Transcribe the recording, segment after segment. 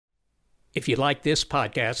If you like this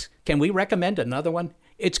podcast, can we recommend another one?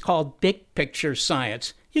 It's called Big Picture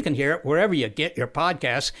Science. You can hear it wherever you get your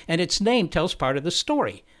podcasts, and its name tells part of the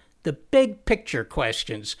story. The big picture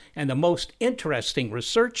questions and the most interesting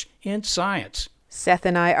research in science. Seth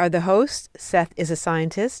and I are the hosts. Seth is a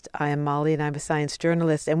scientist. I am Molly, and I'm a science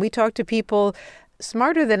journalist. And we talk to people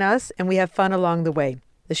smarter than us, and we have fun along the way.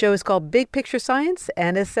 The show is called Big Picture Science,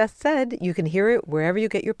 and as Seth said, you can hear it wherever you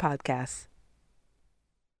get your podcasts.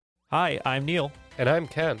 Hi, I'm Neil. And I'm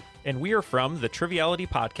Ken. And we are from the Triviality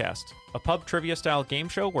Podcast, a pub trivia-style game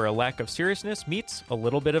show where a lack of seriousness meets a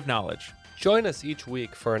little bit of knowledge. Join us each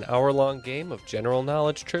week for an hour-long game of general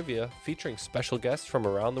knowledge trivia featuring special guests from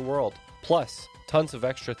around the world, plus tons of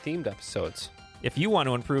extra themed episodes. If you want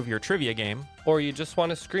to improve your trivia game, or you just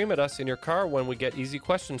want to scream at us in your car when we get easy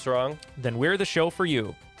questions wrong, then we're the show for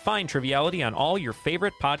you. Find Triviality on all your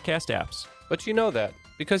favorite podcast apps. But you know that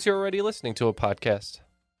because you're already listening to a podcast.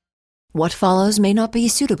 What follows may not be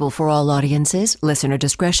suitable for all audiences. Listener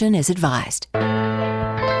discretion is advised.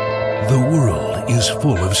 The world is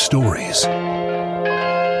full of stories.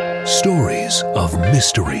 Stories of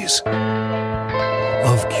mysteries,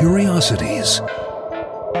 of curiosities,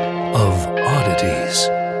 of oddities.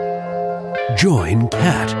 Join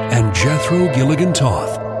Kat and Jethro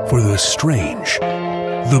Gilligan-Toth for the strange,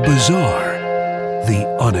 the bizarre, the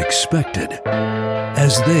unexpected,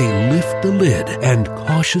 as they lift the lid and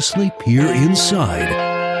cautiously peer inside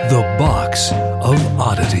the box of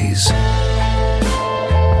oddities.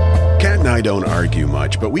 Kat and I don't argue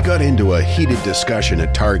much, but we got into a heated discussion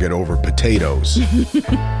at Target over potatoes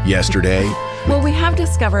yesterday. Well, we have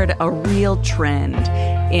discovered a real trend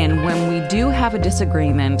in when we do have a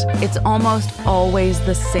disagreement, it's almost always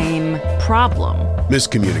the same problem.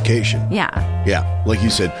 Miscommunication. Yeah. Yeah. Like you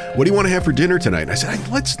said, what do you want to have for dinner tonight? And I said,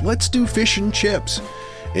 let's do fish and chips.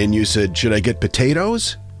 And you said, should I get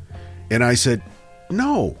potatoes? And I said,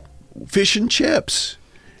 no, fish and chips.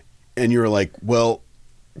 And you were like, well,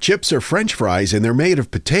 chips are French fries and they're made of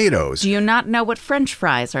potatoes. Do you not know what French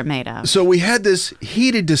fries are made of? So we had this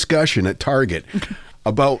heated discussion at Target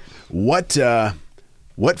about what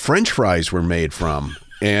French fries were made from.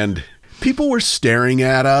 And people were staring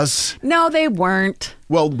at us. No, they weren't.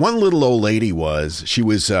 Well, one little old lady was. She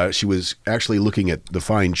was actually looking at the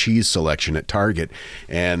fine cheese selection at Target,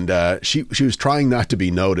 and she was trying not to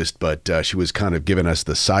be noticed, but she was kind of giving us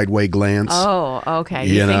the sideway glance. Oh, okay.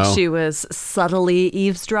 You think she was subtly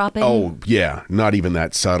eavesdropping? Oh, yeah, not even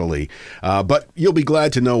that subtly. But you'll be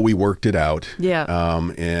glad to know we worked it out. Yeah.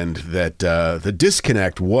 And that the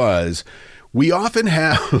disconnect was we often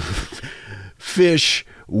have fish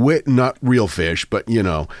with, not real fish, but,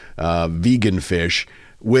 vegan fish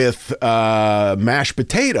with mashed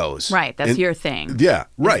potatoes. Right, that's your thing. Yeah,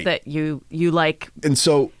 right. That you like and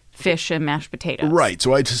so fish and mashed potatoes. Right,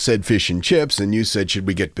 so I just said fish and chips, and you said, should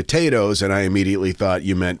we get potatoes? And I immediately thought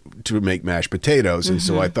you meant to make mashed potatoes, and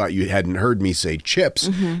so I thought you hadn't heard me say chips,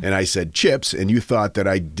 and I said chips, and you thought that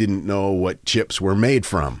I didn't know what chips were made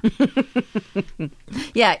from.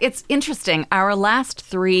 Yeah, it's interesting. Our last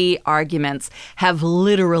three arguments have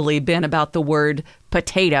literally been about the word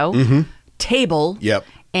potato, table,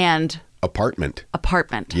 and apartment.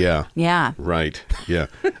 Yeah. Yeah. Right. Yeah.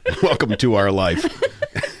 Welcome to our life.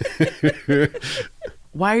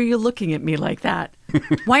 Why are you looking at me like that?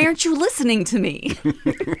 Why aren't you listening to me?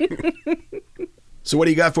 So what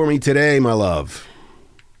do you got for me today, my love?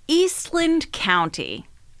 Eastland County,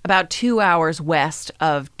 about 2 hours west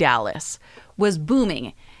of Dallas, was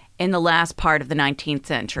booming in the last part of the 19th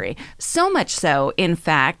century. So much so, in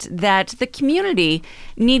fact, that the community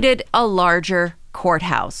needed a larger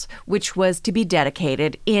courthouse, which was to be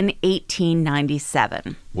dedicated in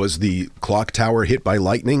 1897. Was the clock tower hit by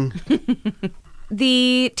lightning?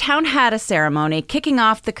 The town had a ceremony kicking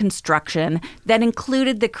off the construction that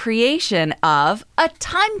included the creation of a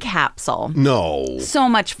time capsule. No. So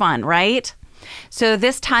much fun, right? So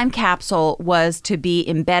this time capsule was to be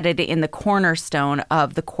embedded in the cornerstone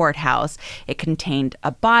of the courthouse. It contained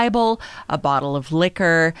a Bible, a bottle of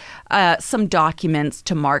liquor, some documents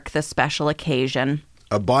to mark the special occasion.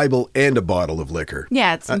 A Bible and a bottle of liquor.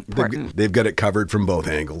 Yeah, it's important. They've got it covered from both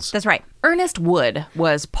angles. That's right. Ernest Wood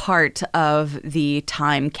was part of the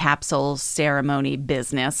time capsule ceremony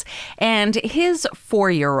business, and his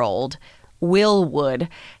 4-year-old, Will Wood,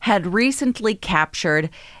 had recently captured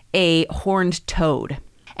a horned toad.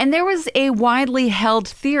 And there was a widely held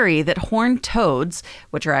theory that horned toads,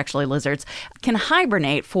 which are actually lizards, can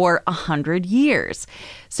hibernate for 100 years.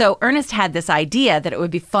 So Ernest had this idea that it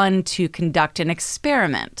would be fun to conduct an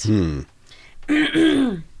experiment.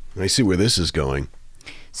 I see where this is going.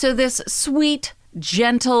 So this sweet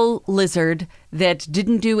gentle lizard that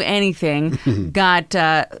didn't do anything got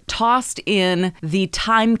tossed in the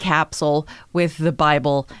time capsule with the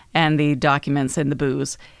Bible and the documents and the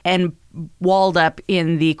booze and walled up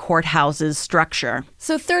in the courthouse's structure.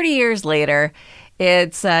 So 30 years later,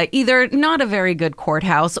 it's either not a very good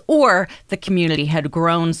courthouse or the community had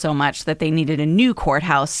grown so much that they needed a new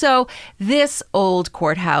courthouse. So this old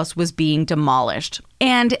courthouse was being demolished.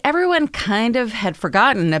 And everyone kind of had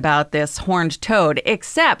forgotten about this horned toad,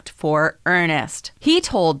 except for Ernest. He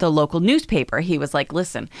told the local newspaper, he was like,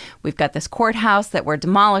 listen, we've got this courthouse that we're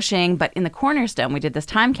demolishing, but in the cornerstone, we did this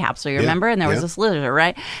time capsule, you remember? And there was this lizard,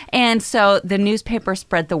 right? And so the newspaper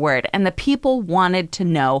spread the word, and the people wanted to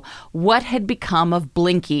know what had become of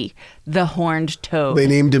Blinky, the horned toad. They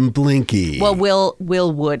named him Blinky. Well,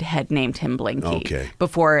 Will Wood had named him Blinky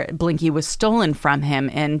before Blinky was stolen from him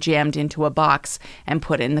and jammed into a box and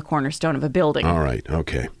put in the cornerstone of a building. All right,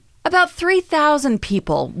 okay. About 3,000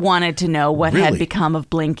 people wanted to know what had become of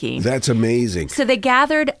Blinky. That's amazing. So they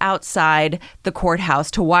gathered outside the courthouse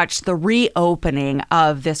to watch the reopening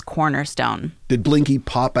of this cornerstone. Did Blinky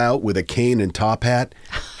pop out with a cane and top hat?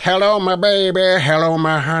 Hello, my baby. Hello,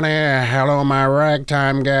 my honey. Hello, my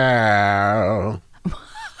ragtime gal.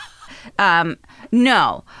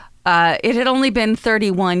 No. It had only been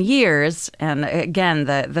 31 years, and again,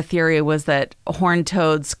 the theory was that horned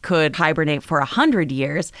toads could hibernate for 100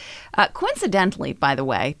 years. Coincidentally, by the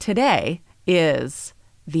way, today is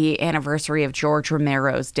the anniversary of George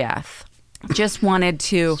Romero's death. Just wanted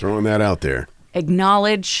to... Throwing that out there.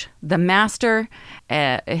 Acknowledge the master,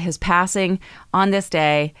 his passing on this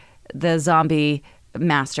day, the zombie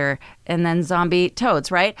master, and then zombie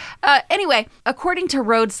toads, right? Anyway, according to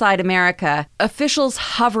Roadside America, officials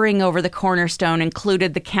hovering over the cornerstone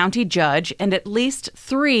included the county judge and at least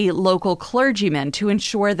 3 local clergymen to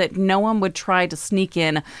ensure that no one would try to sneak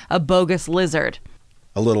in a bogus lizard.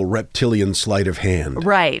 A little reptilian sleight of hand.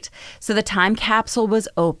 Right. So the time capsule was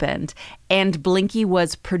opened and Blinky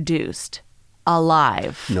was produced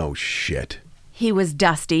alive. No shit. He was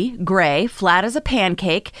dusty, gray, flat as a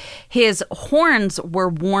pancake. His horns were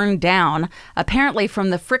worn down, apparently from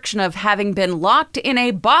the friction of having been locked in a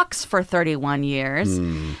box for 31 years.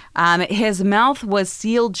 His mouth was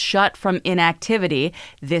sealed shut from inactivity.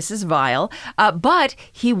 This is vile. But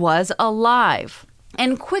he was alive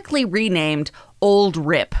and quickly renamed Old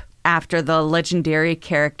Rip after the legendary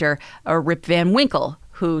character Rip Van Winkle,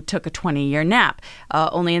 who took a 20-year nap.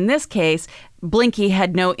 Only in this case, Blinky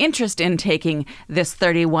had no interest in taking this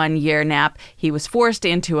 31-year nap. He was forced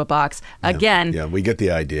into a box, again. Yeah, we get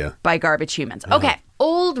the idea. By garbage humans. Okay,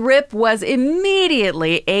 Old Rip was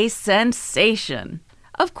immediately a sensation.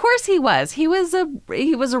 Of course he was. He was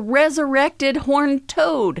a resurrected horned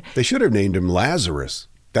toad. They should have named him Lazarus.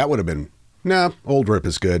 That would have been... Nah, Old Rip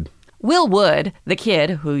is good. Will Wood, the kid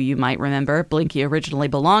who you might remember Blinky originally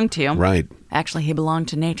belonged to. Right. Actually, he belonged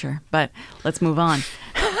to nature, but let's move on.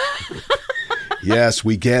 Yes,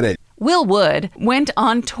 we get it. Will Wood went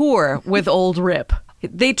on tour with Old Rip.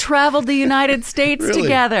 They traveled the United States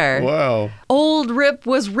together. Wow. Old Rip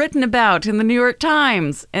was written about in the New York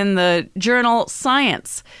Times, in the journal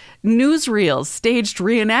Science. Newsreels staged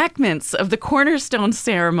reenactments of the cornerstone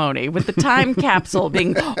ceremony with the time capsule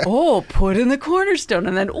being, put in the cornerstone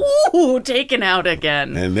and then, taken out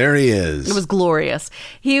again. And there he is. It was glorious.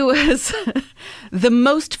 He was the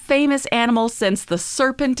most famous animal since the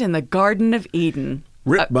serpent in the Garden of Eden.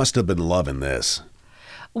 Rip must have been loving this.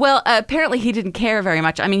 Well, apparently he didn't care very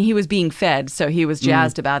much. I mean, he was being fed, so he was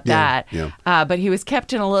jazzed about that. Yeah. But he was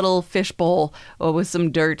kept in a little fishbowl with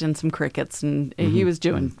some dirt and some crickets, and he was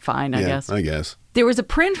doing fine, I guess. There was a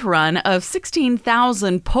print run of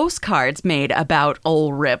 16,000 postcards made about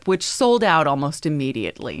Old Rip, which sold out almost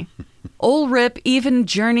immediately. Old Rip even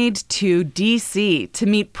journeyed to D.C. to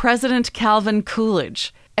meet President Calvin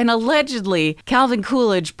Coolidge. And allegedly, Calvin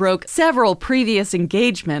Coolidge broke several previous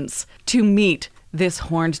engagements to meet this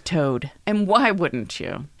horned toad. And why wouldn't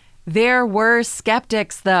you? There were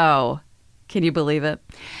skeptics, though. Can you believe it?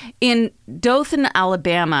 In Dothan,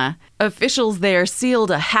 Alabama, officials there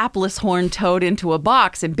sealed a hapless horned toad into a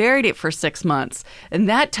box and buried it for 6 months. And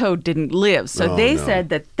that toad didn't live. So they said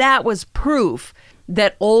that was proof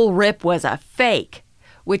that Old Rip was a fake,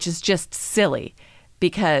 which is just silly.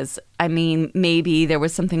 Because, I mean, maybe there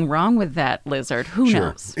was something wrong with that lizard. Who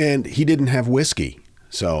knows? And he didn't have whiskey,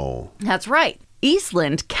 so... That's right.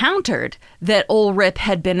 Eastland countered that Old Rip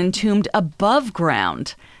had been entombed above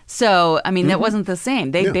ground. So, I mean, that wasn't the same.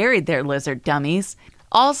 They buried their lizard dummies.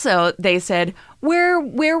 Also, they said, where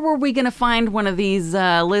were we going to find one of these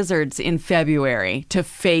lizards in February to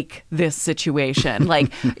fake this situation?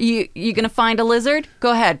 Like, you going to find a lizard?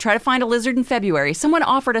 Go ahead. Try to find a lizard in February. Someone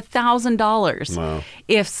offered $1,000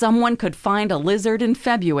 if someone could find a lizard in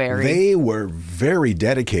February. They were very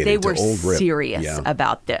dedicated to Old Rip. They were serious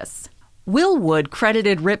about this. Will Wood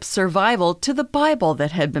credited Rip's survival to the Bible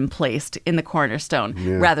that had been placed in the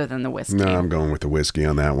cornerstone rather than the whiskey. No, I'm going with the whiskey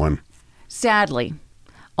on that one. Sadly,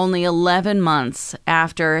 only 11 months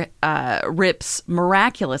after Rip's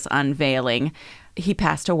miraculous unveiling, he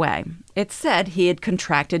passed away. It's said he had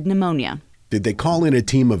contracted pneumonia. Did they call in a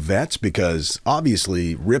team of vets? Because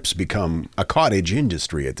obviously Rip's become a cottage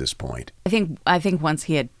industry at this point. I think once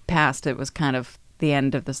he had passed, it was kind of the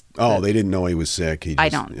end of this. They didn't know he was sick. I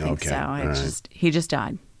don't think so. He just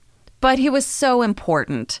died. But he was so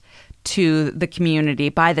important to the community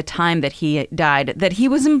by the time that he died that he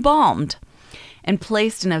was embalmed and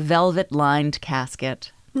placed in a velvet-lined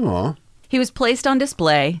casket. Aw. He was placed on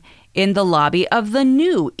display in the lobby of the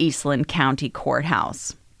new Eastland County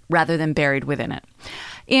Courthouse rather than buried within it.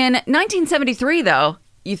 In 1973, though,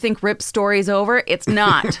 you think Rip's story's over? It's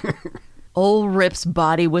not. Old Rip's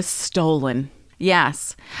body was stolen.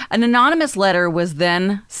 Yes. An anonymous letter was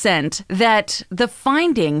then sent that the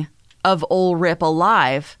finding of Old Rip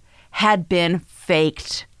alive had been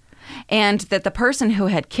faked, and that the person who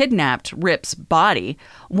had kidnapped Rip's body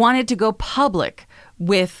wanted to go public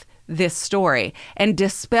with this story and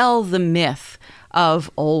dispel the myth of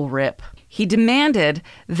Old Rip. He demanded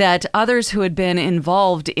that others who had been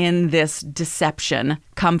involved in this deception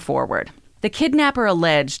come forward. The kidnapper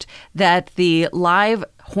alleged that the live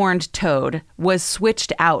horned toad was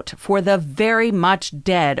switched out for the very much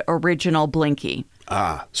dead original Blinky.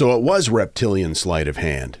 Ah, so it was Reptilian sleight of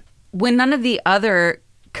hand. When none of the other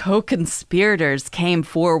co-conspirators came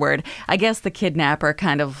forward, I guess the kidnapper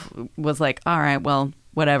kind of was like, all right, well,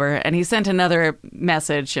 whatever. And he sent another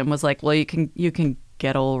message and was like, well, you can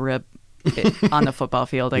get Old Rip on the football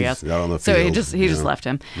field, I guess. Out on the so field, he just left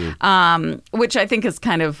him, which I think is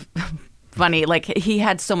kind of funny. Like, he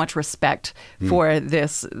had so much respect for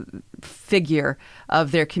this figure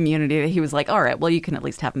of their community that he was like, all right, well, you can at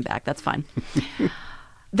least have him back. That's fine.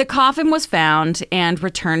 The coffin was found and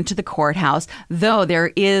returned to the courthouse, though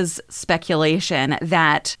there is speculation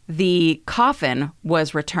that the coffin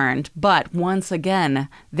was returned. But once again,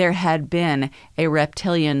 there had been a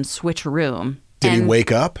reptilian switcheroo. Did he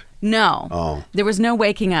wake up? No. Oh. There was no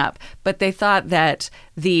waking up, but they thought that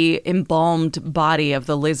the embalmed body of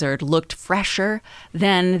the lizard looked fresher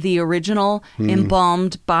than the original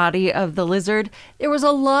embalmed body of the lizard. There was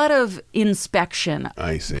a lot of inspection.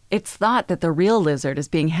 I see. It's thought that the real lizard is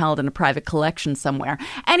being held in a private collection somewhere.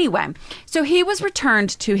 Anyway, so he was returned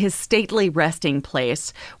to his stately resting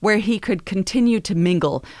place where he could continue to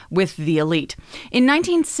mingle with the elite. In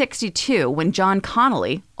 1962, when John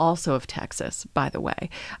Connolly, also of Texas, by the way,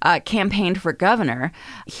 campaigned for governor,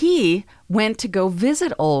 he went to go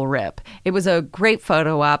visit Old Rip. It was a great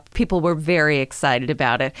photo op. People were very excited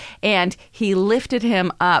about it. And he lifted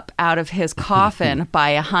him up out of his coffin by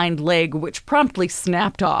a hind leg, which promptly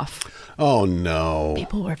snapped off. Oh, no.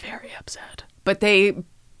 People were very upset. But they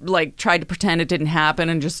tried to pretend it didn't happen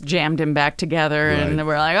and just jammed him back together. Right. And they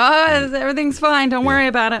were like, oh, everything's fine. Don't worry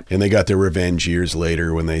about it. And they got their revenge years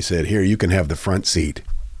later when they said, here, you can have the front seat.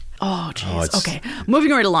 Oh, jeez. Okay.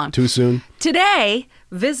 Moving right along. Too soon? Today,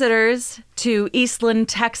 visitors to Eastland,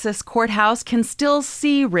 Texas courthouse can still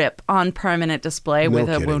see Rip on permanent display with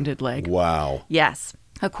a wounded leg. Wow. Yes.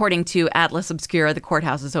 According to Atlas Obscura, the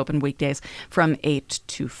courthouse is open weekdays from 8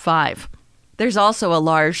 to 5. There's also a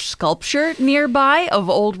large sculpture nearby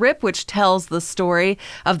of Old Rip, which tells the story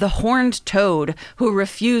of the horned toad who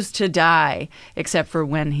refused to die, except for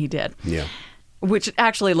when he did. Yeah. Which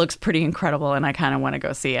actually looks pretty incredible, and I kind of want to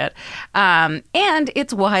go see it. And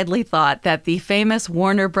it's widely thought that the famous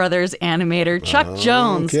Warner Brothers animator Chuck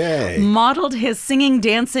Jones modeled his singing,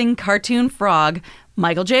 dancing cartoon frog,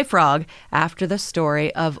 Michael J. Frog, after the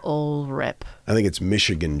story of Old Rip. I think it's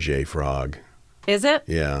Michigan J. Frog. Is it?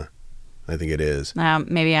 Yeah, I think it is.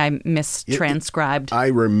 Maybe I mistranscribed. I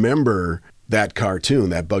remember that cartoon,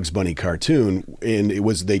 that Bugs Bunny cartoon, and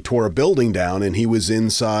they tore a building down, and he was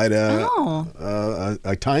inside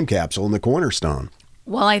a time capsule in the Cornerstone.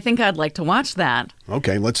 Well, I think I'd like to watch that.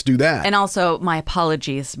 Okay, let's do that. And also, my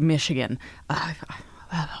apologies, Michigan. And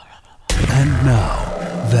now,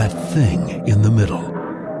 that thing in the middle.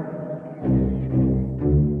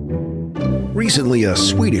 Recently, a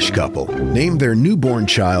Swedish couple named their newborn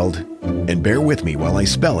child, and bear with me while I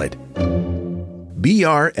spell it,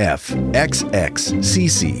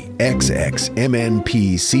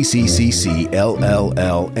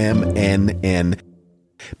 BRFXXCCXXMNPCCCCLLLMNN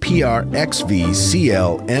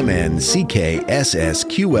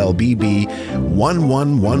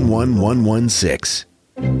PRXVCLMNCKSSQLBB111116.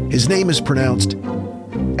 His name is pronounced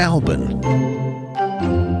Albin.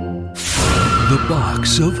 The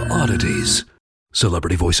Box of Oddities.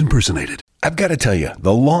 Celebrity voice impersonated. I've got to tell you,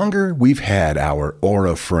 the longer we've had our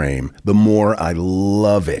Aura frame, the more I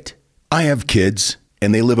love it. I have kids,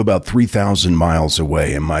 and they live about 3,000 miles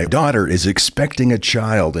away, and my daughter is expecting a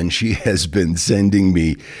child, and she has been sending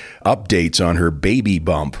me updates on her baby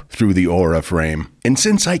bump through the Aura frame. And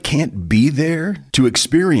since I can't be there to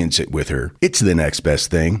experience it with her, it's the next best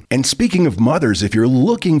thing. And speaking of mothers, if you're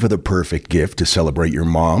looking for the perfect gift to celebrate your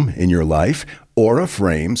mom in your life, Aura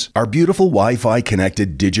frames are beautiful Wi-Fi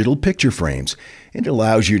connected digital picture frames. It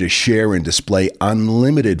allows you to share and display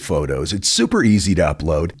unlimited photos. It's super easy to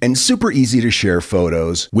upload and super easy to share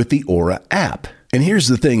photos with the Aura app. And here's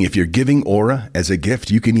the thing, if you're giving Aura as a gift,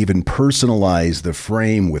 you can even personalize the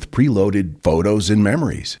frame with preloaded photos and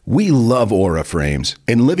memories. We love Aura frames,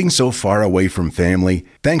 and living so far away from family,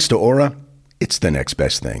 thanks to Aura, it's the next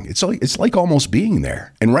best thing. It's like almost being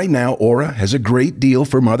there. And right now, Aura has a great deal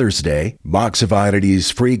for Mother's Day. Box of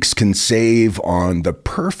Oddities freaks can save on the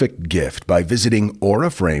perfect gift by visiting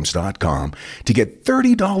auraframes.com to get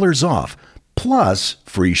 $30 off, plus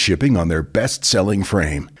free shipping on their best-selling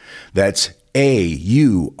frame. That's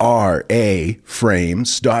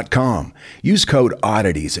AURAFrames.com. Use code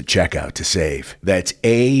oddities at checkout to save. That's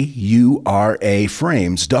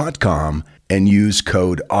AURAFrames.com and use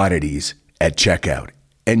code oddities at checkout,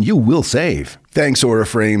 and you will save. Thanks, Aura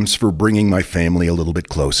Frames, for bringing my family a little bit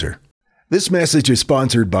closer. This message is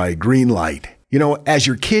sponsored by Greenlight. You know, as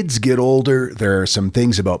your kids get older, there are some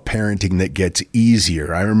things about parenting that gets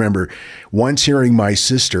easier. I remember once hearing my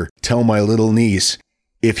sister tell my little niece,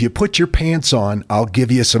 "If you put your pants on, I'll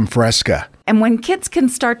give you some Fresca." And when kids can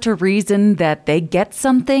start to reason that they get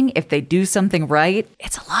something if they do something right,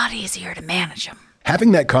 it's a lot easier to manage them.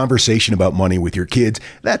 Having that conversation about money with your kids,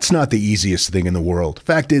 that's not the easiest thing in the world.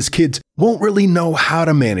 Fact is, kids won't really know how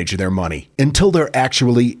to manage their money until they're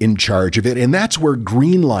actually in charge of it, and that's where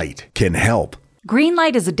Greenlight can help.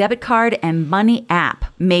 Greenlight is a debit card and money app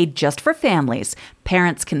made just for families.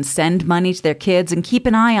 Parents can send money to their kids and keep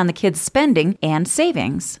an eye on the kids' spending and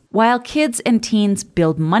savings, while kids and teens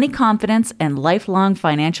build money confidence and lifelong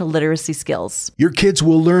financial literacy skills. Your kids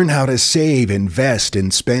will learn how to save, invest,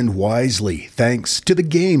 and spend wisely thanks to the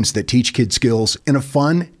games that teach kids skills in a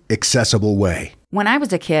fun, accessible way. When I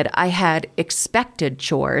was a kid, I had expected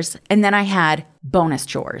chores, and then I had bonus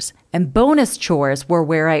chores. And bonus chores were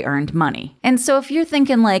where I earned money. And so if you're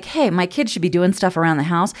thinking like, hey, my kid should be doing stuff around the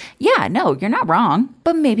house, yeah, no, you're not wrong.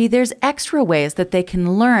 But maybe there's extra ways that they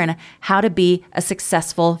can learn how to be a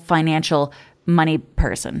successful financial money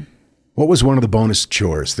person. What was one of the bonus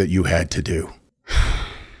chores that you had to do?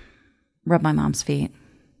 Rub my mom's feet.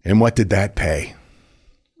 And what did that pay?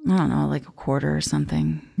 I don't know, like a quarter or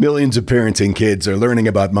something. Millions of parents and kids are learning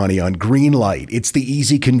about money on Greenlight. It's the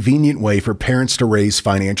easy, convenient way for parents to raise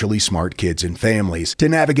financially smart kids and families to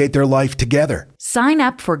navigate their life together. Sign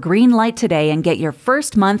up for Greenlight today and get your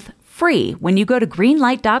first month free when you go to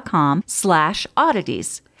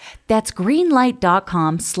greenlight.com/oddities. That's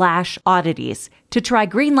greenlight.com/oddities to try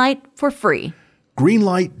Greenlight for free.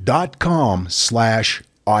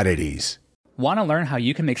 Greenlight.com/oddities. Want to learn how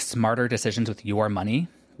you can make smarter decisions with your money?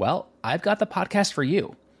 Well, I've got the podcast for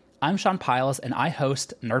you. I'm Sean Piles, and I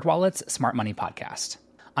host NerdWallet's Smart Money Podcast.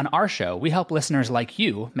 On our show, we help listeners like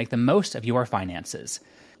you make the most of your finances.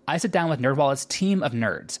 I sit down with NerdWallet's team of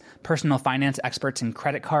nerds, personal finance experts in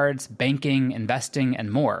credit cards, banking, investing,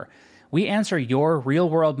 and more. We answer your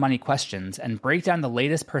real-world money questions and break down the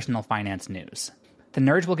latest personal finance news. The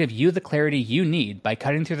nerds will give you the clarity you need by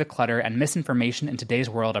cutting through the clutter and misinformation in today's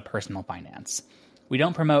world of personal finance. We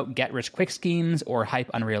don't promote get-rich-quick schemes or hype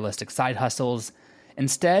unrealistic side hustles.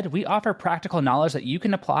 Instead, we offer practical knowledge that you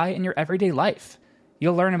can apply in your everyday life.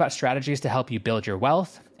 You'll learn about strategies to help you build your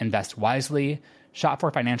wealth, invest wisely, shop for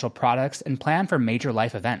financial products, and plan for major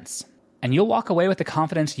life events. And you'll walk away with the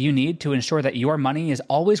confidence you need to ensure that your money is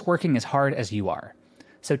always working as hard as you are.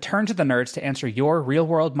 So turn to the nerds to answer your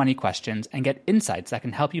real-world money questions and get insights that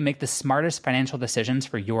can help you make the smartest financial decisions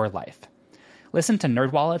for your life. Listen to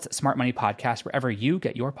NerdWallet's Smart Money Podcast wherever you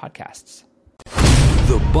get your podcasts.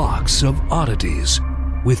 The Box of Oddities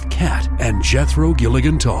with Kat and Jethro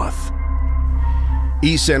Gilligan Toth.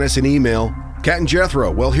 He sent us an email. Cat and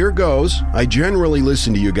Jethro, well, here goes. I generally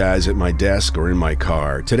listen to you guys at my desk or in my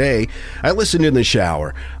car. Today, I listened in the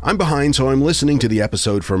shower. I'm behind, so I'm listening to the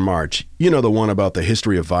episode from March. You know, the one about the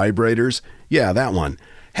history of vibrators? Yeah, that one.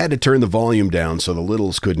 Had to turn the volume down so the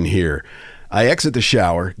littles couldn't hear. I exit the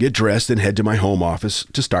shower, get dressed, and head to my home office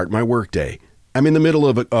to start my workday. I'm in the middle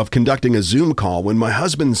of conducting a Zoom call when my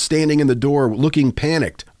husband's standing in the door looking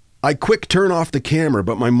panicked. I quick turn off the camera,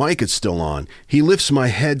 but my mic is still on. He lifts my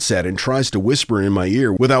headset and tries to whisper in my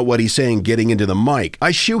ear without what he's saying getting into the mic.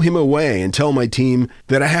 I shoo him away and tell my team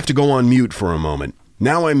that I have to go on mute for a moment.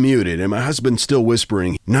 Now I'm muted, and my husband's still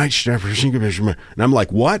whispering, and I'm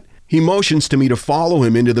like, what? He motions to me to follow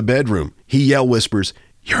him into the bedroom. He whispers,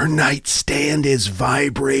 your nightstand is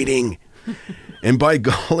vibrating. And by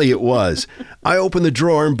golly, it was. I open the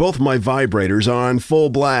drawer, and both my vibrators are on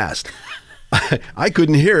full blast. I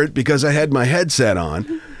couldn't hear it because I had my headset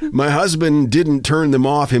on. My husband didn't turn them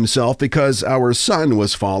off himself because our son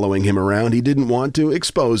was following him around. He didn't want to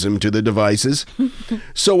expose him to the devices.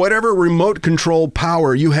 So whatever remote control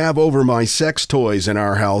power you have over my sex toys in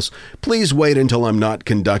our house, please wait until I'm not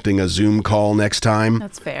conducting a Zoom call next time.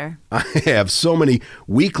 That's fair. I have so many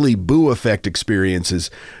weekly boo effect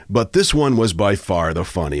experiences, but this one was by far the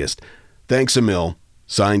funniest. Thanks a mil.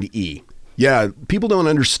 Signed E. Yeah, people don't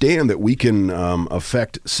understand that we can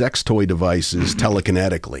affect sex toy devices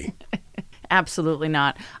telekinetically. Absolutely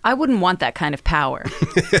not. I wouldn't want that kind of power.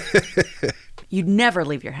 You'd never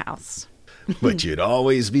leave your house. But you'd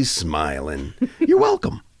always be smiling. You're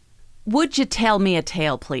welcome. Would you tell me a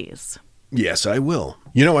tale, please? Yes, I will.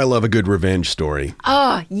 You know I love a good revenge story.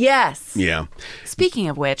 Oh, yes. Yeah. Speaking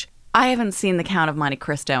of which, I haven't seen The Count of Monte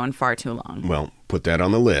Cristo in far too long. Well, put that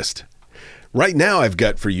on the list. Right now, I've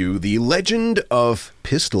got for you the legend of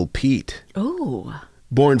Pistol Pete. Ooh.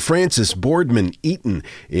 Born Francis Boardman Eaton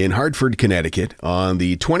in Hartford, Connecticut on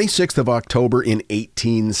the 26th of October in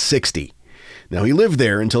 1860. Now, he lived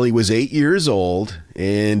there until he was 8 years old,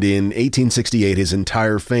 and in 1868, his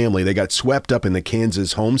entire family, they got swept up in the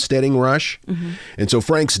Kansas homesteading rush. Mm-hmm. And so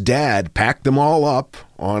Frank's dad packed them all up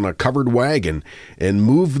on a covered wagon and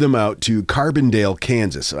moved them out to Carbondale,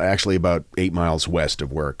 Kansas, actually about 8 miles west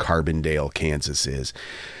of where Carbondale, Kansas is.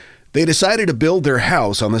 They decided to build their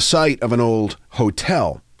house on the site of an old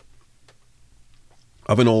hotel.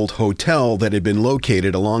 That had been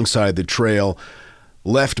located alongside the trail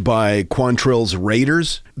left by Quantrill's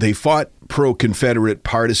raiders. They fought pro-Confederate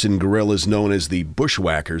partisan guerrillas known as the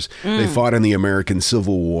Bushwhackers. They fought in the American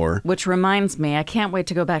Civil War. Which reminds me, I can't wait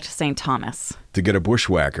to go back to St. Thomas. To get a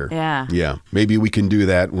bushwhacker. Yeah. Yeah. Maybe we can do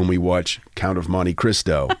that when we watch Count of Monte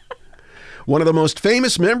Cristo. One of the most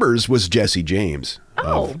famous members was Jesse James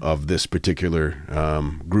of this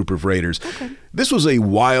particular group of raiders. Okay. This was a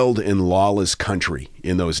wild and lawless country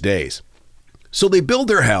in those days. So they build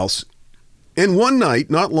their house. And one night,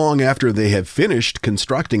 not long after they had finished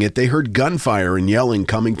constructing it, they heard gunfire and yelling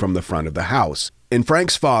coming from the front of the house. And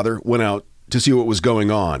Frank's father went out to see what was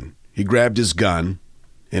going on. He grabbed his gun,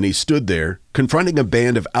 and he stood there, confronting a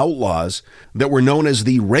band of outlaws that were known as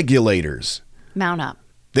the Regulators. Mount up.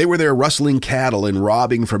 They were there rustling cattle and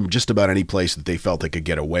robbing from just about any place that they felt they could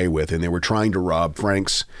get away with, and they were trying to rob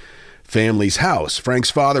Frank's family's house.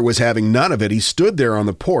 Frank's father was having none of it. He stood there on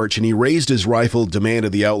the porch and he raised his rifle,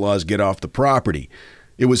 demanded the outlaws get off the property.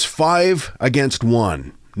 It was 5 against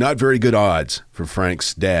 1. Not very good odds for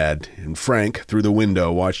Frank's dad. And Frank, through the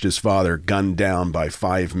window, watched his father gunned down by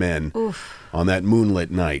 5 men on that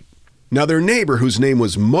moonlit night. Now, their neighbor, whose name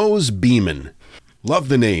was Mose Beeman, loved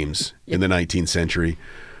the names in the 19th century.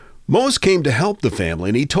 Mose came to help the family,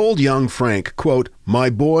 and he told young Frank, quote, "My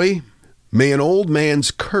boy, may an old man's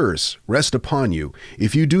curse rest upon you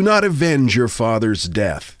if you do not avenge your father's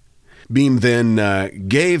death." Beam then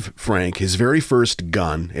gave Frank his very first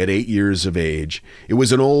gun at 8 years of age. It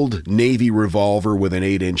was an old Navy revolver with an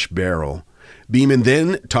 8-inch barrel. Beeman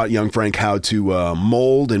then taught young Frank how to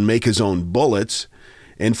mold and make his own bullets,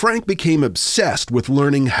 and Frank became obsessed with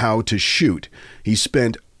learning how to shoot. He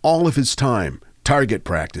spent all of his time target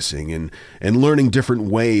practicing and learning different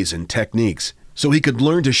ways and techniques, so he could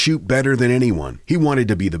learn to shoot better than anyone. He wanted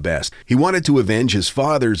to be the best. He wanted to avenge his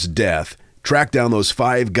father's death, track down those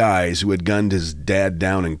 5 guys who had gunned his dad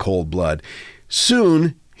down in cold blood.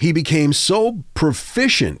 Soon, he became so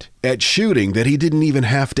proficient at shooting that he didn't even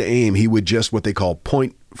have to aim. He would just what they call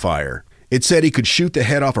point fire. It said he could shoot the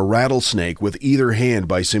head off a rattlesnake with either hand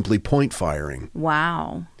by simply point firing.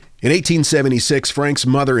 Wow. In 1876, Frank's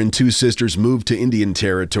mother and 2 sisters moved to Indian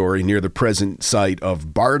Territory near the present site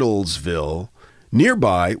of Bartlesville.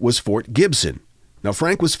 Nearby was Fort Gibson. Now,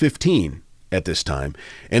 Frank was 15, at this time,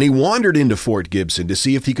 and he wandered into Fort Gibson to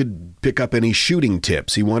see if he could pick up any shooting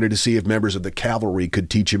tips. He wanted to see if members of the cavalry could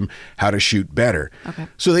teach him how to shoot better. Okay.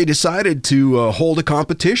 So they decided to hold a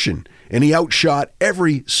competition, and he outshot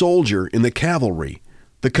every soldier in the cavalry.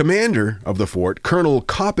 The commander of the fort, Colonel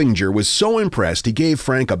Coppinger, was so impressed he gave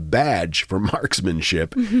Frank a badge for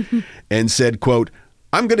marksmanship and said, quote,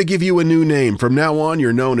 "I'm going to give you a new name. From now on,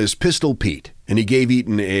 you're known as Pistol Pete." And he gave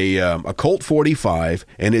Eaton a Colt 45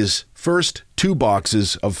 and his first 2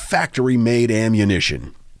 boxes of factory-made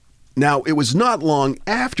ammunition. Now, it was not long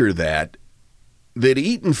after that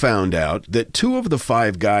Eaton found out that 2 of the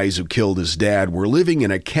 5 guys who killed his dad were living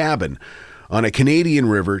in a cabin on a Canadian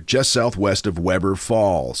river just southwest of Weber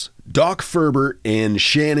Falls. Doc Ferber and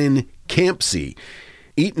Shannon Campsey.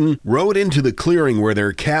 Eaton rode into the clearing where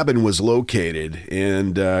their cabin was located,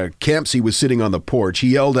 and Campsey was sitting on the porch. He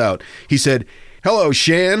yelled out, he said, "Hello,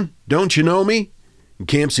 Shan, don't you know me?" And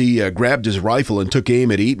Campsey grabbed his rifle and took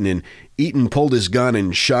aim at Eaton, and Eaton pulled his gun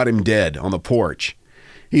and shot him dead on the porch.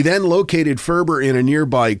 He then located Ferber in a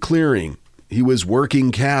nearby clearing. He was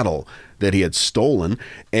working cattle that he had stolen,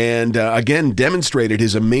 and again demonstrated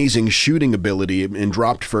his amazing shooting ability and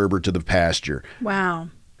dropped Ferber to the pasture. Wow.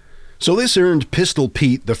 So this earned Pistol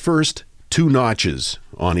Pete the first 2 notches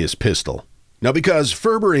on his pistol. Now, because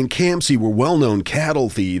Ferber and Campsey were well-known cattle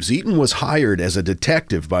thieves, Eaton was hired as a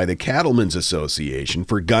detective by the Cattlemen's Association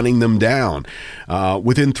for gunning them down.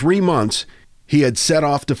 Within 3 months, he had set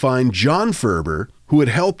off to find John Ferber, who had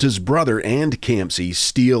helped his brother and Campsey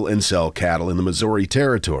steal and sell cattle in the Missouri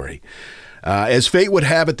Territory. As fate would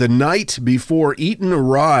have it, the night before Eaton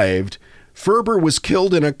arrived, Ferber was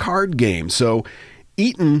killed in a card game, so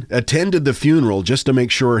Eaton attended the funeral just to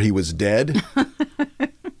make sure he was dead.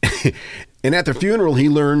 And at the funeral, he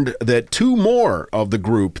learned that 2 more of the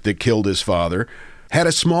group that killed his father had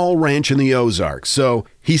a small ranch in the Ozarks, so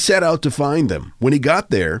he set out to find them. When he got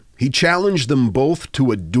there, he challenged them both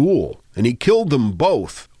to a duel, and he killed them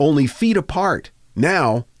both, only feet apart.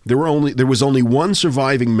 Now, there was only one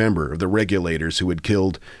surviving member of the Regulators who had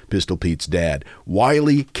killed Pistol Pete's dad,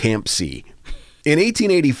 Wiley Campsey. In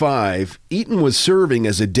 1885, Eaton was serving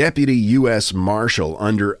as a deputy U.S. Marshal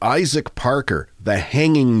under Isaac Parker, the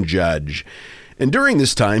hanging judge. And during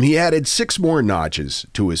this time, he added 6 more notches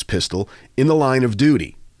to his pistol in the line of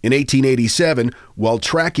duty. In 1887, while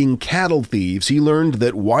tracking cattle thieves, he learned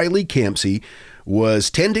that Wiley Campsey was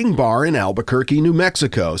tending bar in Albuquerque, New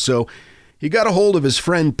Mexico. So he got a hold of his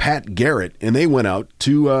friend Pat Garrett, and they went out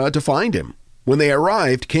to find him. When they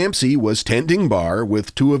arrived, Campsey was tending bar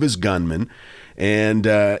with 2 of his gunmen, and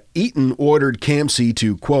Eaton ordered Campsey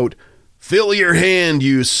to, quote, "Fill your hand,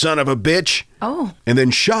 you son of a bitch," and then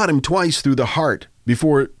shot him twice through the heart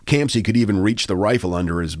before Campsey could even reach the rifle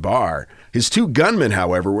under his bar. His 2 gunmen,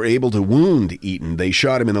 however, were able to wound Eaton. They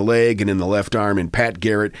shot him in the leg and in the left arm, and Pat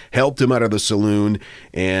Garrett helped him out of the saloon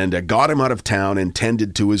and got him out of town and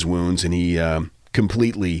tended to his wounds, and he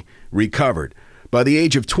completely recovered. By the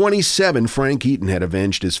age of 27, Frank Eaton had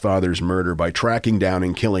avenged his father's murder by tracking down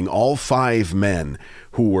and killing all 5 men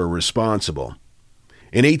who were responsible.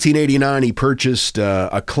 In 1889, he purchased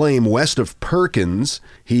a claim west of Perkins.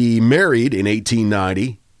 He married in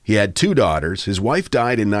 1890. He had 2 daughters. His wife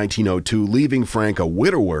died in 1902, leaving Frank a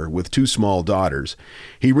widower with 2 small daughters.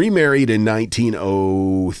 He remarried in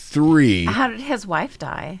 1903. How did his wife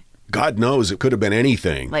die? God knows, it could have been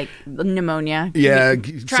anything. Like pneumonia. Yeah.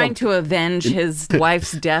 Trying to avenge his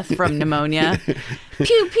wife's death from pneumonia.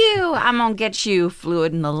 Pew, pew, I'm going to get you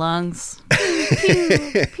fluid in the lungs.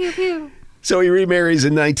 Pew, pew, pew. So he remarries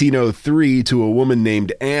in 1903 to a woman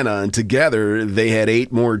named Anna, and together they had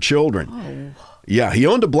 8 more children. Oh. Yeah, he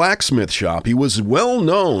owned a blacksmith shop. He was well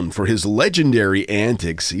known for his legendary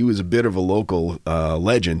antics. He was a bit of a local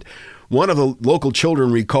legend. One of the local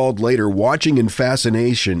children recalled later watching in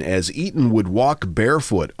fascination as Eaton would walk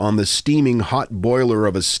barefoot on the steaming hot boiler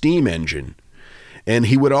of a steam engine. And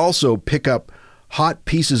he would also pick up hot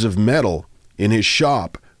pieces of metal in his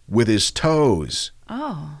shop with his toes.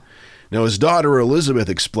 Oh. Now, his daughter Elizabeth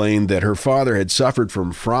explained that her father had suffered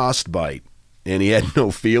from frostbite, and he had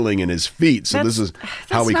no feeling in his feet, so this is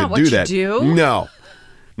how he could do that. No.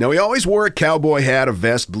 Now, he always wore a cowboy hat, a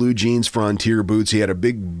vest, blue jeans, frontier boots. He had a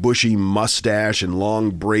big bushy mustache and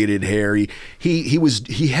long braided hair.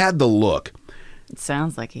 He had the look. It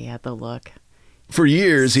sounds like he had the look. For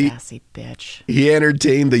years, Sassy bitch. He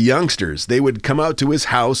entertained the youngsters. They would come out to his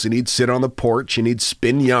house, and he'd sit on the porch, and he'd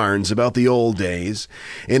spin yarns about the old days,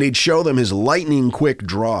 and he'd show them his lightning-quick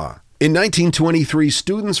draw. In 1923,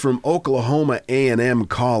 students from Oklahoma A&M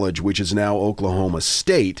College, which is now Oklahoma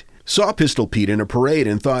State, saw Pistol Pete in a parade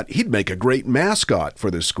and thought he'd make a great mascot for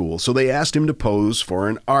the school, so they asked him to pose for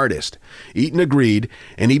an artist. Eaton agreed,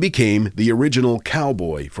 and he became the original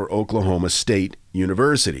cowboy for Oklahoma State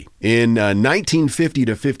University. In 1950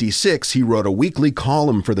 to 56, he wrote a weekly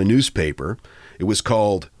column for the newspaper. It was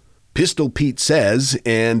called Pistol Pete Says,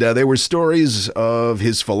 and there were stories of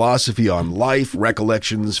his philosophy on life,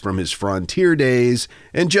 recollections from his frontier days,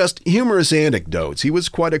 and just humorous anecdotes. He was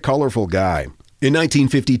quite a colorful guy. In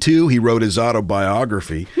 1952, he wrote his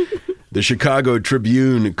autobiography. The Chicago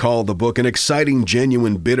Tribune called the book an exciting,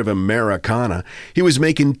 genuine bit of Americana. He was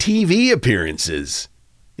making TV appearances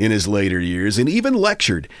in his later years and even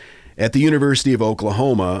lectured at the University of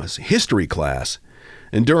Oklahoma's history class.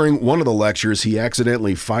 And during one of the lectures, he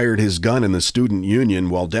accidentally fired his gun in the student union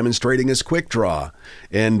while demonstrating his quick draw.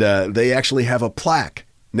 And they actually have a plaque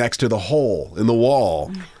next to the hole in the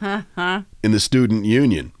wall in the student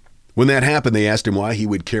union. When that happened, they asked him why he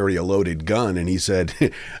would carry a loaded gun, and he said,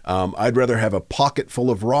 I'd rather have a pocket full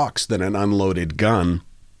of rocks than an unloaded gun.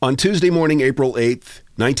 On Tuesday morning, April 8th,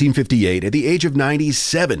 1958, at the age of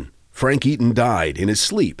 97, Frank Eaton died in his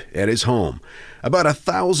sleep at his home. About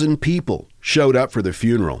 1,000 people showed up for the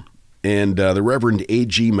funeral, and the Reverend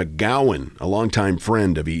A.G. McGowan, a longtime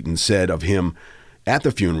friend of Eaton, said of him at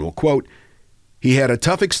the funeral, quote, "He had a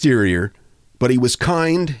tough exterior, but he was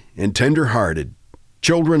kind and tender-hearted.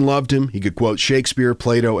 Children loved him. He could quote Shakespeare,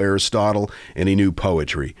 Plato, Aristotle, and he knew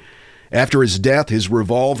poetry. After his death, his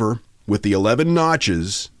revolver with the 11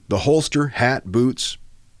 notches, the holster, hat, boots,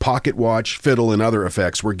 pocket watch, fiddle, and other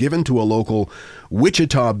effects were given to a local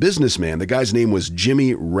Wichita businessman. The guy's name was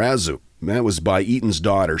Jimmy Razuk. That was by Eaton's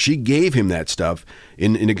daughter. She gave him that stuff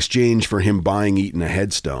in exchange for him buying Eaton a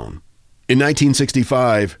headstone. In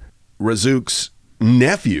 1965, Razuk's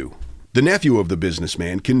nephew, the nephew of the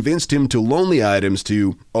businessman, convinced him to loan the items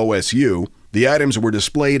to OSU. The items were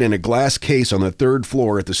displayed in a glass case on the third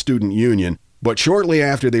floor at the Student Union, but shortly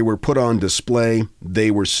after they were put on display,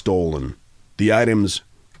 they were stolen. The items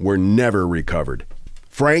were never recovered.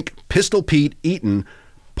 Frank Pistol Pete Eaton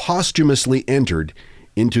posthumously entered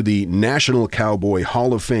into the National Cowboy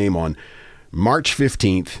Hall of Fame on March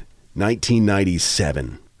 15th,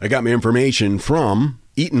 1997. I got my information from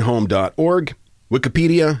eatonhome.org,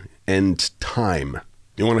 Wikipedia, and Time.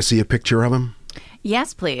 You want to see a picture of him?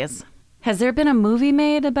 Yes, please. Has there been a movie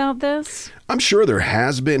made about this? I'm sure there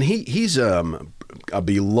has been. He's a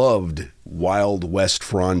beloved Wild West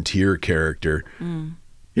frontier character.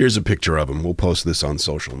 Here's a picture of him. We'll post this on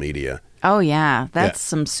social media. Oh, yeah. That's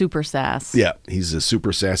some super sass. Yeah, he's a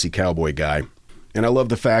super sassy cowboy guy. And I love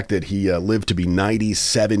the fact that he lived to be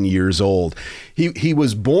 97 years old. He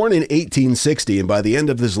was born in 1860, and by the end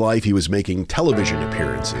of his life, he was making television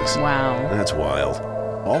appearances. Wow. That's wild.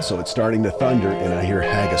 Also, it's starting to thunder, and I hear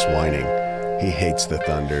Haggis whining. He hates the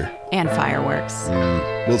thunder. And fireworks.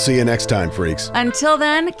 We'll see you next time, freaks. Until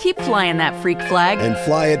then, keep flying that freak flag. And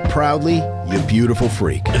fly it proudly, you beautiful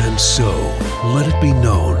freak. And so, let it be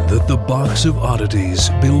known that the Box of Oddities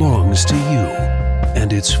belongs to you,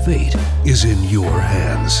 and its fate is in your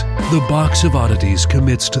hands. The Box of Oddities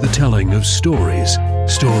commits to the telling of stories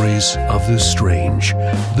of the strange,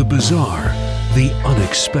 the bizarre, the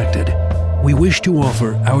unexpected. We wish to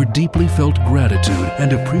offer our deeply felt gratitude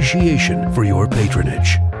and appreciation for your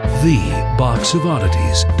patronage.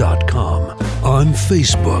 TheBoxOfOddities.com. On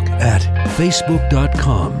Facebook at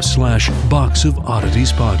Facebook.com/Box of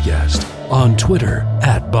Oddities Podcast. On Twitter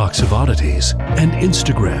at Box of Oddities. And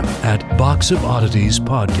Instagram at Box of Oddities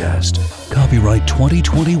Podcast. Copyright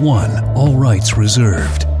 2021. All rights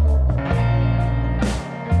reserved.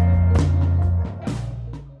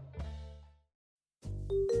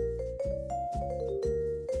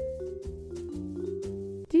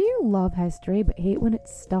 Do you love history but hate when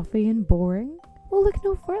it's stuffy and boring? Well, look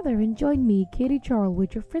no further and join me, Katie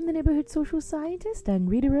Charlwood, your friendly neighbourhood social scientist and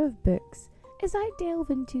reader of books, as I delve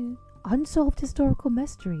into unsolved historical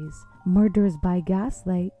mysteries, murders by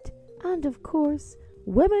gaslight, and of course,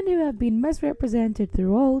 women who have been misrepresented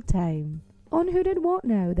through all time. On Who Did What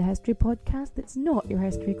Now, the history podcast that's not your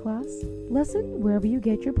history class. Listen wherever you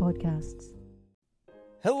get your podcasts.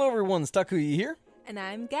 Hello everyone, Takuya here. And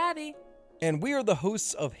I'm Gabby. And we are the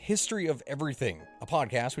hosts of History of Everything, a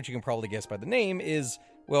podcast which you can probably guess by the name is,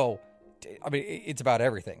 well, it's about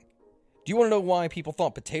everything. Do you want to know why people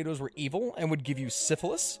thought potatoes were evil and would give you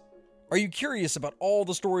syphilis? Are you curious about all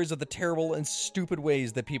the stories of the terrible and stupid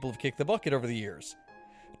ways that people have kicked the bucket over the years?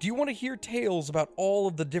 Do you want to hear tales about all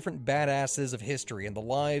of the different badasses of history and the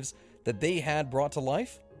lives that they had brought to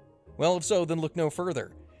life? Well, if so, then look no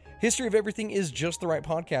further. History of Everything is just the right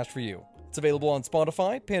podcast for you. It's available on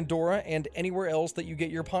Spotify, Pandora, and anywhere else that you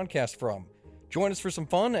get your podcast from. Join us for some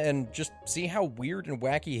fun and just see how weird and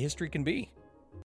wacky history can be.